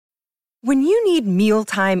When you need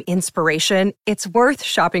mealtime inspiration, it's worth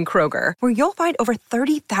shopping Kroger, where you'll find over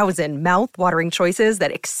 30,000 mouth-watering choices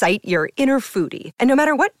that excite your inner foodie. And no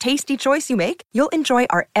matter what tasty choice you make, you'll enjoy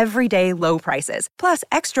our everyday low prices, plus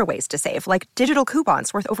extra ways to save, like digital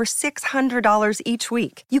coupons worth over $600 each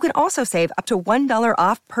week. You can also save up to $1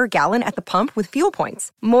 off per gallon at the pump with fuel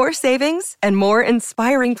points. More savings and more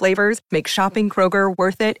inspiring flavors make shopping Kroger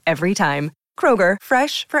worth it every time. Kroger,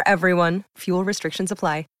 fresh for everyone. Fuel restrictions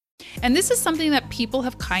apply. And this is something that people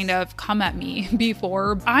have kind of come at me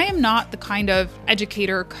before. I am not the kind of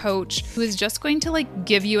educator, coach who is just going to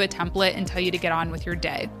give you a template and tell you to get on with your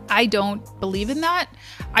day. I don't believe in that.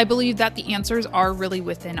 I believe that the answers are really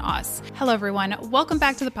within us. Hello, everyone. Welcome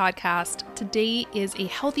back to the podcast. Today is a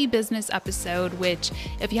healthy business episode, which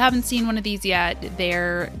if you haven't seen one of these yet,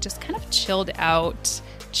 they're just kind of chilled out,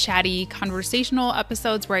 chatty, conversational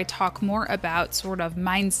episodes where I talk more about sort of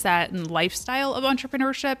mindset and lifestyle of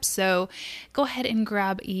entrepreneurship. So go ahead and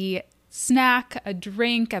grab a snack, a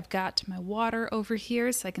drink. I've got my water over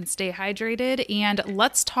here so I can stay hydrated. And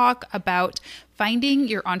let's talk about finding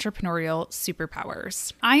your entrepreneurial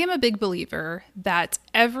superpowers. I am a big believer that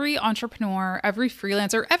every entrepreneur, every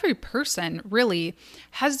freelancer, every person really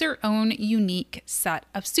has their own unique set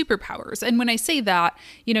of superpowers. And when I say that,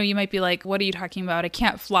 you might be like, what are you talking about? I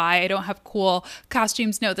can't fly. I don't have cool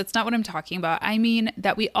costumes. No, that's not what I'm talking about. I mean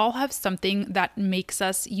that we all have something that makes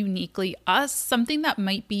us uniquely us, something that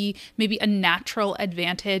might be maybe a natural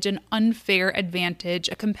advantage, an unfair advantage,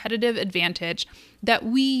 a competitive advantage that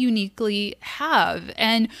we uniquely have.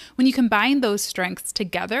 And when you combine those strengths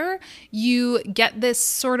together, you get this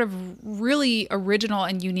sort of really original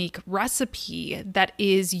and unique recipe that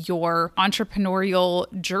is your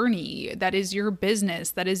entrepreneurial journey, that is your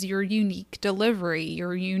business, that is your unique delivery,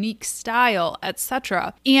 your unique style,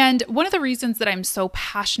 etc. And one of the reasons that I'm so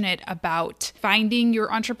passionate about finding your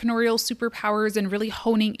entrepreneurial superpowers and really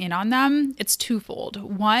honing in on them, it's twofold.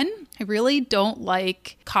 One, I really don't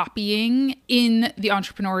like copying in the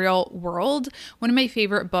entrepreneurial world. One of my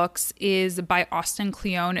favorite books is by Austin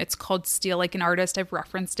Kleon. It's called Steal Like an Artist. I've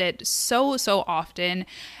referenced it so often.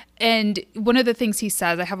 And one of the things he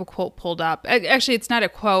says, I have a quote pulled up. Actually, it's not a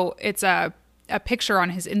quote. It's a picture on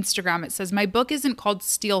his Instagram. It says, "My book isn't called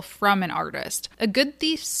Steal from an Artist. A good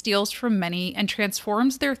thief steals from many and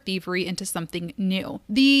transforms their thievery into something new."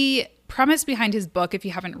 The premise behind his book, if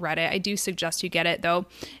you haven't read it, I do suggest you get it though,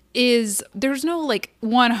 is there's no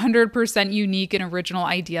 100% unique and original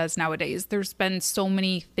ideas nowadays. There's been so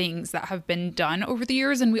many things that have been done over the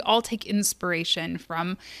years, and we all take inspiration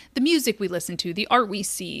from the music we listen to, the art we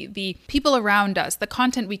see, the people around us, the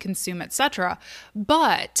content we consume, etc.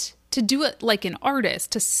 But to do it like an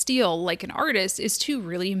artist, to steal like an artist, is to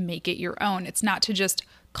really make it your own. It's not to just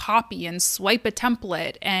copy and swipe a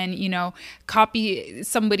template and, copy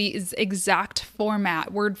somebody's exact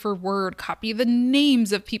format, word for word, copy the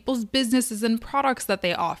names of people's businesses and products that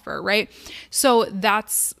they offer, right? So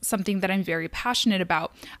that's something that I'm very passionate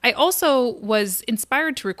about. I also was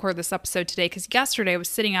inspired to record this episode today because yesterday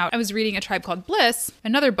I was reading A Tribe Called Bliss,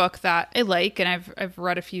 another book that I like and I've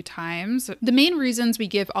read a few times. The main reasons we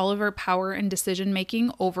give all of our power and decision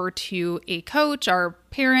making over to a coach, our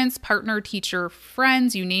parents, partner, teacher,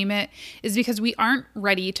 friends, you name it, is because we aren't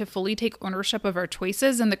ready to fully take ownership of our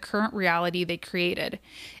choices and the current reality they created.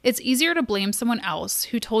 It's easier to blame someone else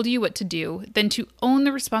who told you what to do than to own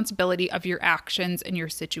the responsibility of your actions and your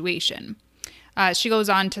situation. She goes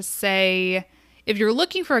on to say, if you're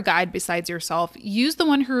looking for a guide besides yourself, use the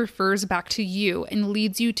one who refers back to you and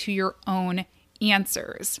leads you to your own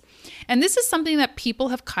answers. And this is something that people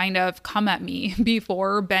have kind of come at me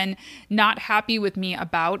before, been not happy with me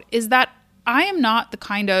about, is that I am not the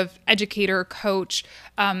kind of educator, coach,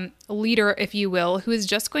 leader, if you will, who is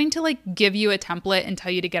just going to give you a template and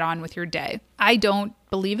tell you to get on with your day. I don't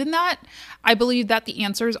believe in that. I believe that the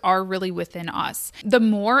answers are really within us. The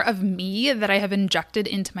more of me that I have injected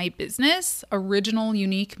into my business, original,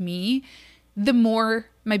 unique me, the more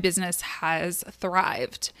my business has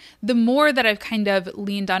thrived. The more that I've kind of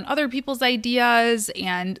leaned on other people's ideas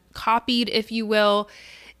and copied, if you will,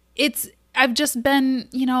 I've just been,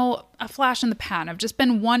 a flash in the pan. I've just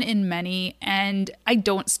been one in many, and I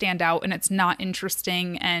don't stand out, and it's not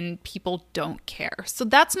interesting, and people don't care. So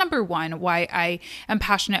that's number one, why I am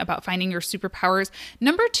passionate about finding your superpowers.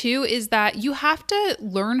 Number two is that you have to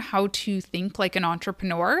learn how to think like an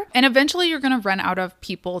entrepreneur, and eventually you're going to run out of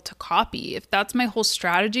people to copy. If that's my whole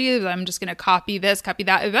strategy, is I'm just going to copy this, copy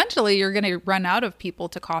that, eventually you're going to run out of people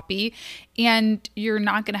to copy, and you're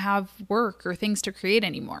not going to have work or things to create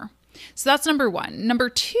anymore. So that's number one. Number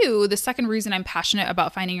two, the second reason I'm passionate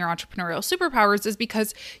about finding your entrepreneurial superpowers is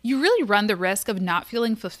because you really run the risk of not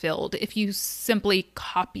feeling fulfilled if you simply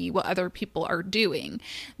copy what other people are doing.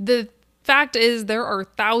 The fact is, there are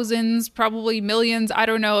thousands, probably millions, I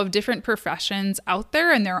don't know, of different professions out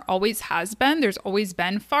there, and there always has been. There's always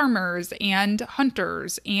been farmers and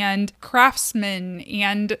hunters and craftsmen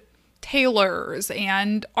and tailors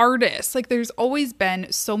and artists. Like, there's always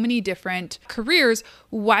been so many different careers.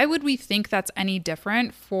 Why would we think that's any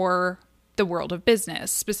different for the world of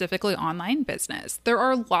business, specifically online business? There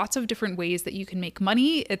are lots of different ways that you can make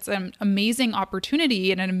money. It's an amazing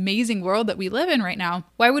opportunity in an amazing world that we live in right now.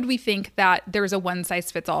 Why would we think that there's a one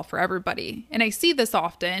size fits all for everybody? And I see this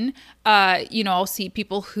often. I'll see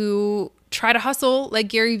people who try to hustle like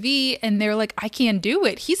Gary Vee, and they're like, I can't do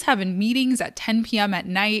it. He's having meetings at 10 p.m. at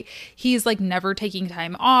night. He's like never taking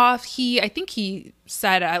time off. I think he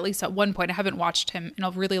said, at least at one point, I haven't watched him in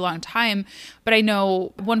a really long time, but I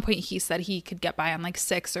know at one point he said he could get by on like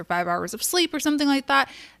 6 or 5 hours of sleep or something like that.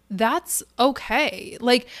 That's okay.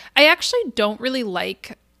 Like, I actually don't really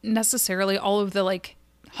like necessarily all of the like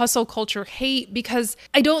hustle culture hate, because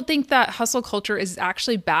I don't think that hustle culture is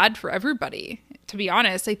actually bad for everybody. To be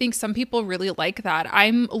honest, I think some people really like that.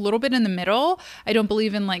 I'm a little bit in the middle. I don't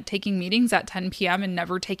believe in like taking meetings at 10 p.m. and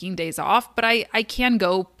never taking days off, but I can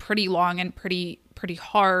go pretty long and pretty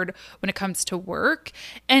hard when it comes to work.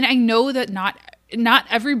 And I know that not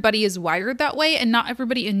everybody is wired that way, and not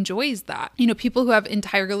everybody enjoys that. People who have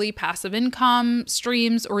entirely passive income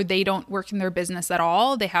streams, or they don't work in their business at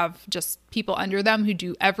all, they have just people under them who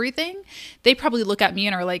do everything. They probably look at me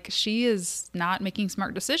and are like, she is not making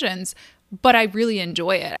smart decisions. But I really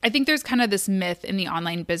enjoy it. I think there's kind of this myth in the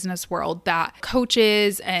online business world that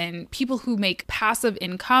coaches and people who make passive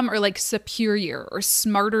income are like superior or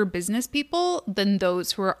smarter business people than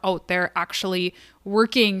those who are out there actually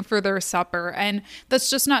working for their supper. And that's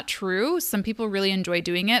just not true. Some people really enjoy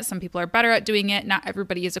doing it. Some people are better at doing it. Not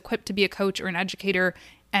everybody is equipped to be a coach or an educator,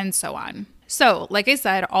 and so on. So, like I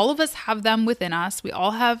said, all of us have them within us. We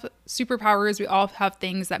all have superpowers. We all have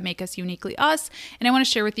things that make us uniquely us. And I want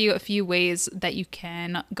to share with you a few ways that you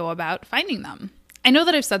can go about finding them. I know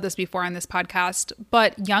that I've said this before on this podcast,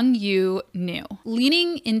 but young you knew.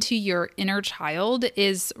 Leaning into your inner child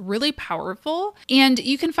is really powerful, and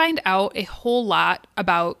you can find out a whole lot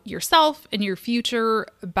about yourself and your future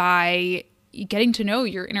by getting to know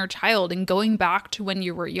your inner child and going back to when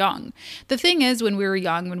you were young. The thing is, when we were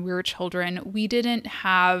young, when we were children, we didn't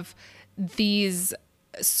have these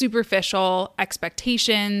superficial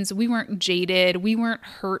expectations. We weren't jaded. We weren't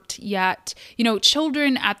hurt yet.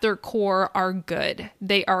 Children at their core are good.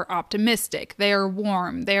 They are optimistic. They are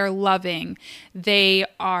warm. They are loving. They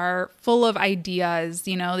are full of ideas.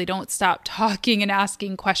 They don't stop talking and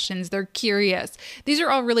asking questions. They're curious. These are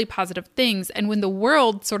all really positive things. And when the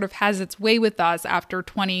world sort of has its way with us after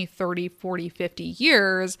 20, 30, 40, 50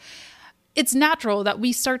 years, it's natural that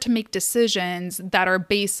we start to make decisions that are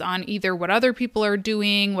based on either what other people are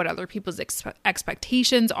doing, what other people's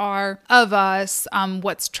expectations are of us,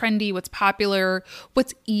 what's trendy, what's popular,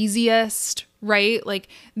 what's easiest, right? Like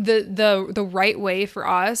the right way for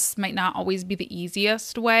us might not always be the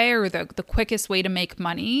easiest way or the quickest way to make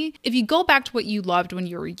money. If you go back to what you loved when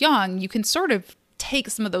you were young, you can sort of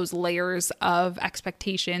take some of those layers of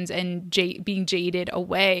expectations and being jaded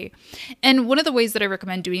away. And one of the ways that I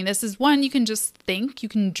recommend doing this is, one, you can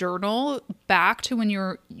journal back to when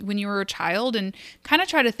you were a child and kind of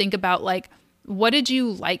try to think about, like, what did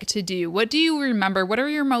you like to do? What do you remember? What are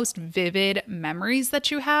your most vivid memories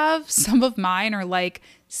that you have? Some of mine are like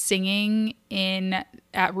singing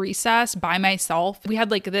at recess by myself. We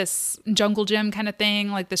had like this jungle gym kind of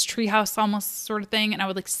thing, like this treehouse almost sort of thing. And I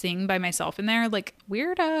would like sing by myself in there, like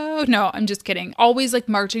weirdo. No, I'm just kidding. Always like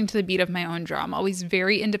marching to the beat of my own drum. Always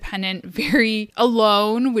very independent, very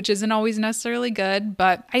alone, which isn't always necessarily good,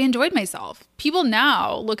 but I enjoyed myself. People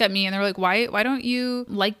now look at me and they're like, why don't you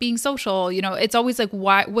like being social? It's always like,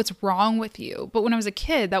 what's wrong with you? But when I was a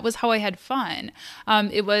kid, that was how I had fun.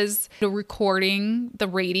 It was recording the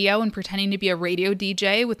radio and pretending to be a radio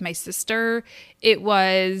DJ with my sister. It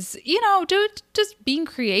was, just being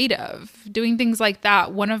creative, doing things like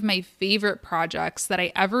that. One of my favorite projects that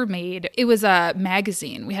I ever made, it was a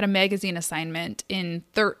magazine. We had a magazine assignment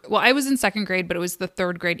I was in second grade, but it was the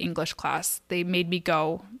third grade English class. They made me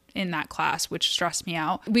go in that class, which stressed me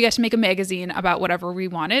out. We got to make a magazine about whatever we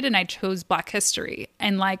wanted, and I chose Black history.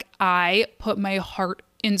 And like, I put my heart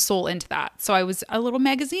and soul into that. So I was a little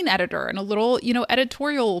magazine editor and a little,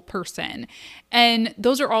 editorial person. And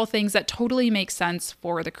those are all things that totally make sense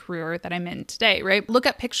for the career that I'm in today, right? Look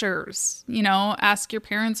at pictures, ask your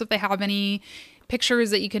parents if they have any pictures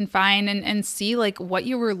that you can find and see like what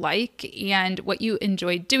you were like and what you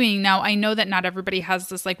enjoyed doing. Now, I know that not everybody has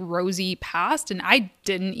this like rosy past, and I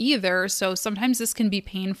didn't either. So sometimes this can be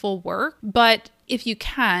painful work, but if you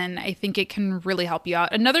can, I think it can really help you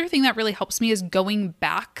out. Another thing that really helps me is going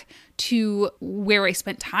back to where I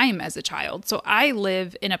spent time as a child. So I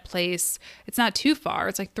live in a place, it's not too far.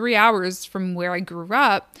 It's like 3 hours from where I grew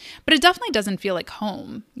up, but it definitely doesn't feel like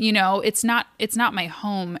home. You know, it's not my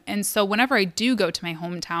home. And so whenever I do go to my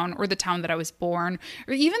hometown or the town that I was born,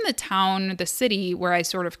 or even the city where I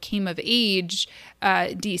sort of came of age,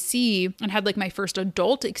 DC, and had like my first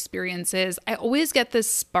adult experiences, I always get this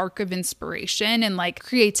spark of inspiration and like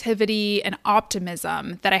creativity and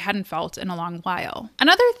optimism that I hadn't felt in a long while.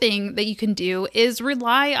 Another thing that you can do is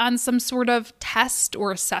rely on some sort of test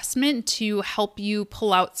or assessment to help you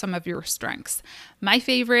pull out some of your strengths. My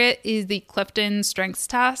favorite is the Clifton Strengths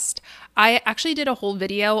Test. I actually did a whole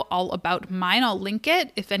video all about mine. I'll link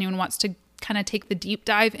it if anyone wants to kind of take the deep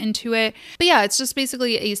dive into it. But yeah, it's just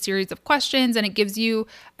basically a series of questions, and I think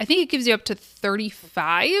it gives you up to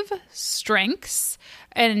 35 strengths,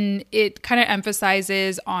 and it kind of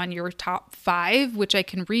emphasizes on your top 5, which I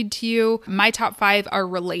can read to you. My top 5 are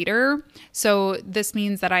relator. So this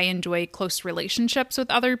means that I enjoy close relationships with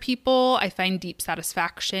other people. I find deep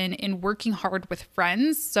satisfaction in working hard with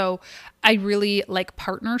friends. So I really like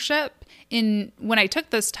partnership. When I took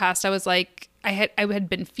this test, I was like, I had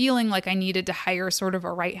been feeling like I needed to hire sort of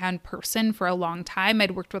a right-hand person for a long time.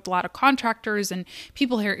 I'd worked with a lot of contractors and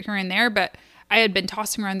people here and there, but I had been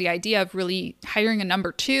tossing around the idea of really hiring a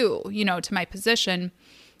number 2, to my position.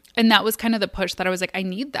 And that was kind of the push that I was like, I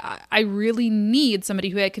need that. I really need somebody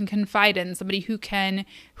who I can confide in, somebody who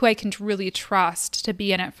I can really trust to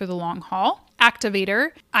be in it for the long haul.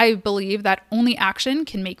 Activator. I believe that only action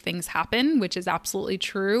can make things happen, which is absolutely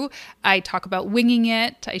true. I talk about winging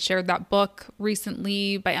it. I shared that book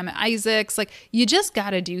recently by Emma Isaacs. Like, you just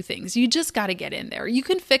got to do things. You just got to get in there. You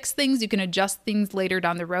can fix things. You can adjust things later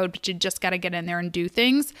down the road, but you just got to get in there and do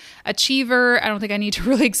things. Achiever. I don't think I need to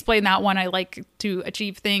really explain that one. I like to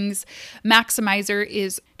achieve things. Maximizer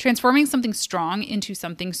is transforming something strong into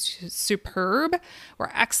something superb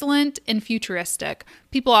or excellent and futuristic.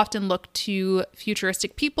 People often look to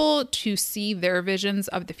futuristic people to see their visions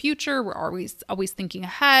of the future. We're always thinking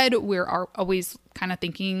ahead. We're always kind of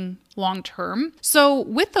thinking long term. So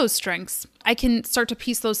with those strengths, I can start to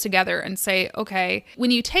piece those together and say, okay,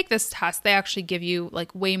 when you take this test, they actually give you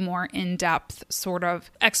like way more in-depth sort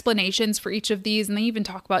of explanations for each of these. And they even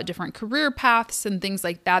talk about different career paths and things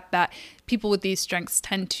like that people with these strengths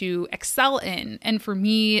tend to excel in. And for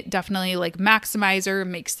me, definitely like maximizer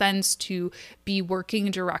makes sense to be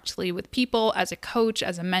working directly with people as a coach,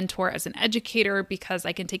 as a mentor, as an educator, because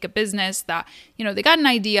I can take a business that, they got an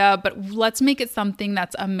idea, but let's make it something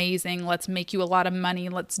that's amazing. Let's make you a lot of money.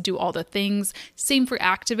 Let's do all the things. Same for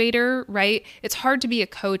activator, right? It's hard to be a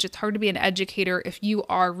coach. It's hard to be an educator if you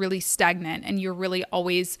are really stagnant and you're really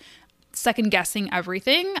always second guessing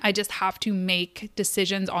everything. I just have to make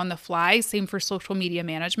decisions on the fly. Same for social media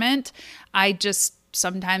management. I just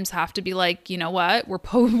sometimes have to be like, you know what, we're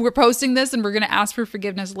posting this and we're going to ask for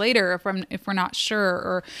forgiveness later if we're not sure,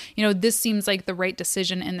 or this seems like the right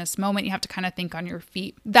decision in this moment. You have to kind of think on your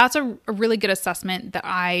feet. That's a really good assessment that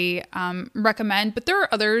I recommend, but there are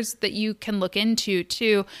others that you can look into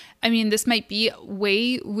too. I mean, this might be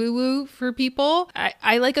way woo-woo for people.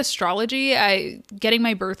 I like astrology. Getting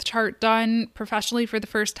my birth chart done professionally for the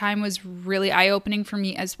first time was really eye-opening for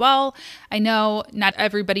me as well. I know not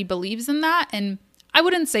everybody believes in that, and I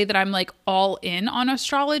wouldn't say that I'm like all in on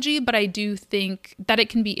astrology, but I do think that it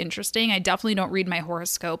can be interesting. I definitely don't read my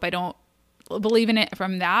horoscope. I don't believe in it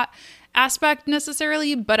from that aspect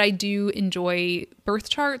necessarily, but I do enjoy birth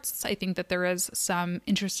charts. I think that there is some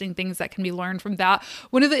interesting things that can be learned from that.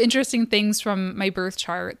 One of the interesting things from my birth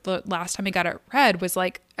chart, the last time I got it read, was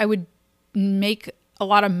like I would make a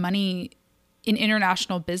lot of money in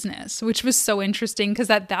international business, which was so interesting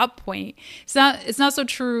because at that point, it's not so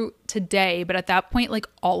true today, but at that point, like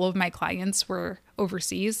all of my clients were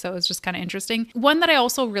overseas. So it's just kind of interesting. One that I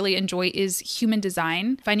also really enjoy is human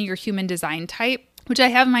design, finding your human design type, which I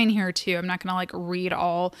have mine here too. I'm not going to like read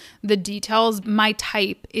all the details. My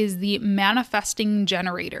type is the manifesting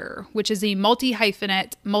generator, which is a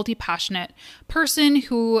multi-hyphenate, multi-passionate person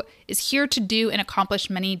who is here to do and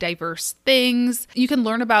accomplish many diverse things. You can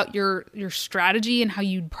learn about your strategy and how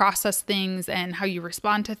you process things and how you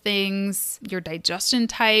respond to things, your digestion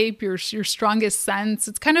type, your strongest sense.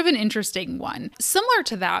 It's kind of an interesting one. Similar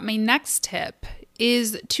to that, my next tip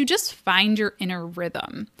is to just find your inner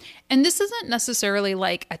rhythm. And this isn't necessarily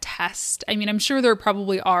like a test. I mean, I'm sure there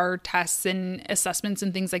probably are tests and assessments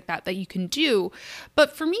and things like that that you can do.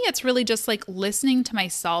 But for me, it's really just like listening to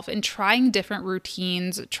myself and trying different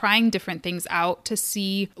routines, trying different things out to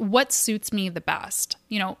see what suits me the best.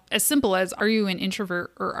 As simple as, are you an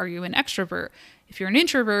introvert or are you an extrovert? If you're an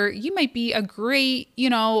introvert, you might be a great,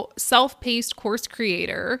 self-paced course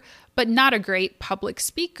creator, but not a great public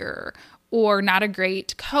speaker, or not a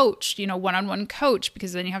great coach, one-on-one coach,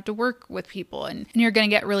 because then you have to work with people and you're going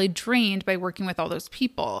to get really drained by working with all those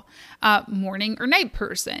people. Morning or night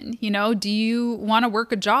person, do you want to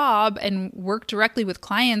work a job and work directly with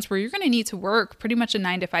clients where you're going to need to work pretty much a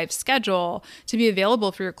 9-to-5 schedule to be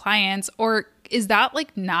available for your clients? Or is that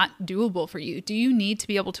like not doable for you? Do you need to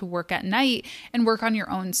be able to work at night and work on your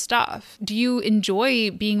own stuff? Do you enjoy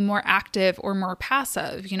being more active or more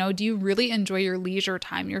passive? Do you really enjoy your leisure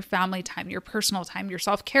time, your family time, your personal time, your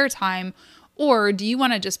self-care time? Or do you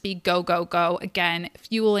want to just be go, go, go, again,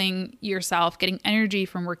 fueling yourself, getting energy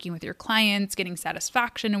from working with your clients, getting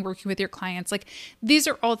satisfaction in working with your clients? Like, these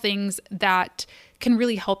are all things that can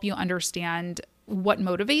really help you understand what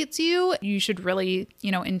motivates you. You should really,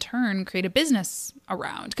 in turn, create a business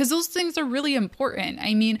around, because those things are really important.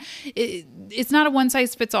 I mean, it's not a one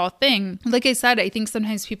size fits all thing. Like I said, I think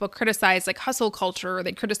sometimes people criticize like hustle culture, or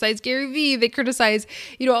they criticize Gary Vee, they criticize,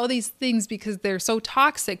 all these things because they're so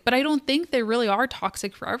toxic, but I don't think they really are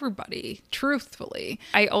toxic for everybody, truthfully.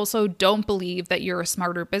 I also don't believe that you're a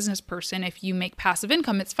smarter business person if you make passive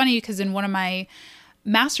income. It's funny because in one of my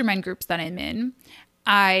mastermind groups that I'm in,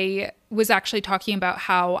 I was actually talking about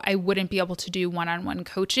how I wouldn't be able to do one-on-one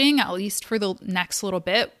coaching, at least for the next little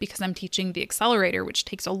bit, because I'm teaching the accelerator, which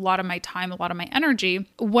takes a lot of my time, a lot of my energy.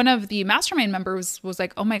 One of the mastermind members was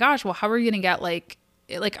like, oh my gosh, well, how are you going to get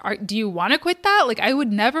do you want to quit that? Like, I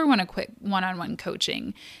would never want to quit one-on-one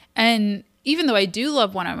coaching. And even though I do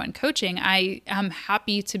love one-on-one coaching, I am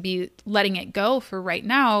happy to be letting it go for right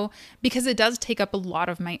now because it does take up a lot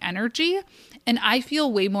of my energy. And I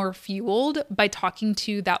feel way more fueled by talking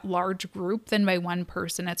to that large group than by one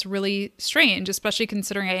person. It's really strange, especially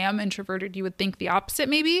considering I am introverted. You would think the opposite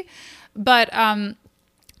maybe, but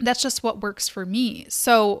that's just what works for me.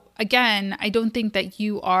 So again, I don't think that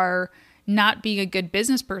you are not being a good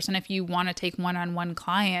business person if you want to take one-on-one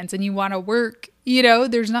clients and you want to work,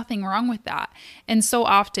 there's nothing wrong with that. And so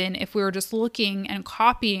often, if we were just looking and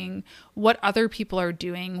copying what other people are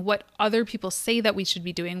doing, what other people say that we should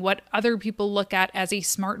be doing, what other people look at as a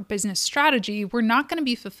smart business strategy, we're not going to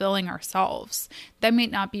be fulfilling ourselves. That may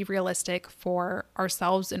not be realistic for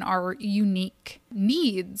ourselves and our unique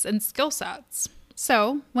needs and skill sets.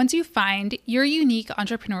 So once you find your unique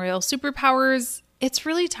entrepreneurial superpowers, it's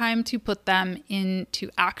really time to put them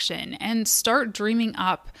into action and start dreaming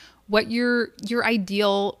up what your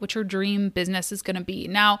ideal, what your dream business is going to be.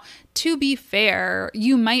 Now, to be fair,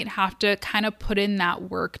 you might have to kind of put in that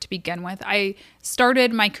work to begin with. I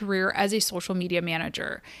started my career as a social media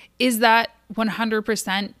manager. Is that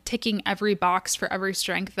 100% ticking every box for every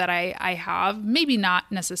strength that I have? Maybe not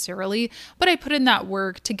necessarily, but I put in that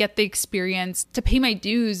work to get the experience, to pay my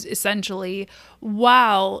dues essentially,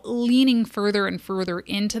 while leaning further and further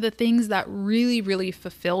into the things that really, really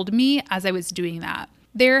fulfilled me as I was doing that.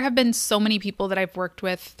 There have been so many people that I've worked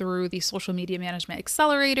with through the Social Media Management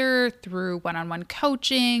Accelerator, through one-on-one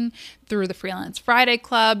coaching, through the Freelance Friday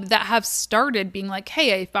Club that have started being like,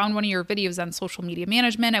 hey, I found one of your videos on social media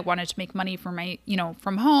management. I wanted to make money for my,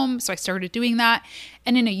 from home. So I started doing that.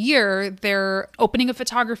 And in a year, they're opening a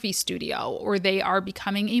photography studio, or they are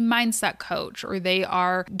becoming a mindset coach, or they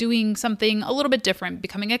are doing something a little bit different,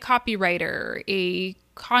 becoming a copywriter, a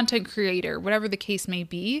content creator, whatever the case may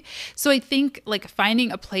be. So I think like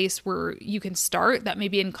finding a place where you can start that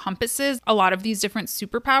maybe encompasses a lot of these different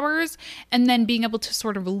superpowers, and then being able to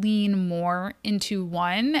sort of lean more into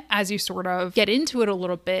one as you sort of get into it a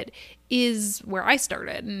little bit is where I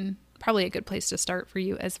started, and probably a good place to start for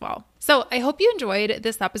you as well. So I hope you enjoyed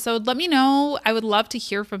this episode. Let me know. I would love to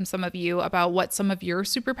hear from some of you about what some of your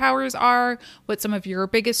superpowers are, what some of your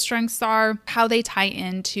biggest strengths are, how they tie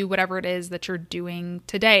into whatever it is that you're doing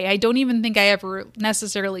today. I don't even think I ever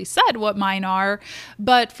necessarily said what mine are,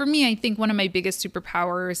 but for me, I think one of my biggest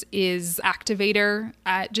superpowers is activator,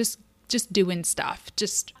 just doing stuff,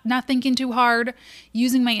 just not thinking too hard,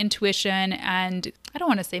 using my intuition, and I don't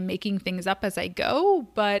want to say making things up as I go,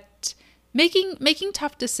 but making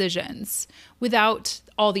tough decisions without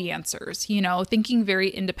all the answers, thinking very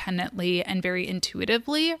independently and very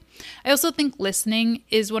intuitively. I also think listening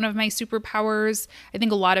is one of my superpowers. I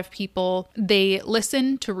think a lot of people, they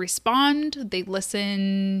listen to respond, they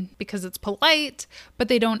listen because it's polite, but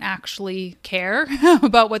they don't actually care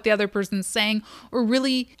about what the other person's saying or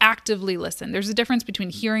really actively listen. There's a difference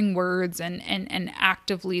between hearing words and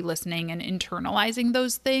actively listening and internalizing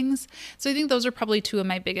those things. So I think those are probably two of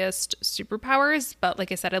my biggest superpowers. But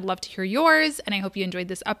like I said, I'd love to hear yours, and I hope you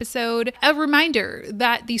enjoyed this episode. A reminder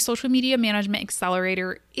that the Social Media Management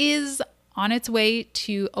Accelerator is on its way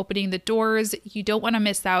to opening the doors. You don't want to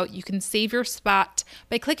miss out. You can save your spot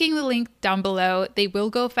by clicking the link down below. They will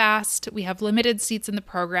go fast. We have limited seats in the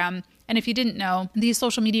program. And if you didn't know, the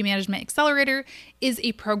Social Media Management Accelerator is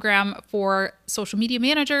a program for social media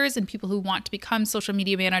managers and people who want to become social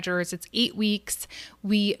media managers. It's 8 weeks.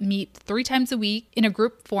 We meet 3 times a week in a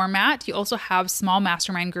group format. You also have small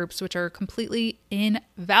mastermind groups, which are completely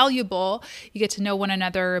invaluable. You get to know one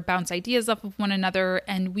another, bounce ideas off of one another,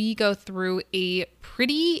 and we go through a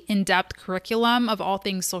pretty in-depth curriculum of all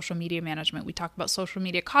things social media management. We talk about social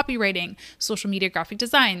media copywriting, social media graphic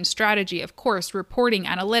design, strategy, of course, reporting,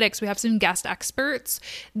 analytics. We have some guest experts.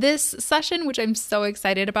 This session, which I'm so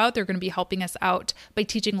excited about, they're going to be helping us out by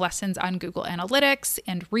teaching lessons on Google Analytics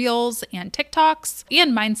and Reels and TikToks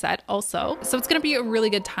and mindset also. So it's going to be a really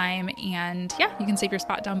good time. And yeah, you can save your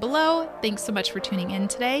spot down below. Thanks so much for tuning in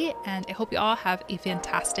today. And I hope you all have a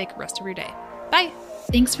fantastic rest of your day. Bye.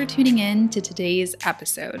 Thanks for tuning in to today's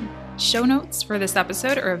episode. Show notes for this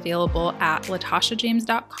episode are available at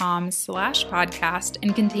latashajames.com/podcast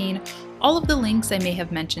and contain all of the links I may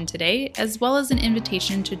have mentioned today, as well as an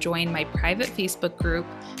invitation to join my private Facebook group,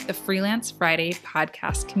 the Freelance Friday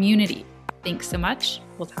Podcast Community. Thanks so much.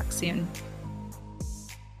 We'll talk soon.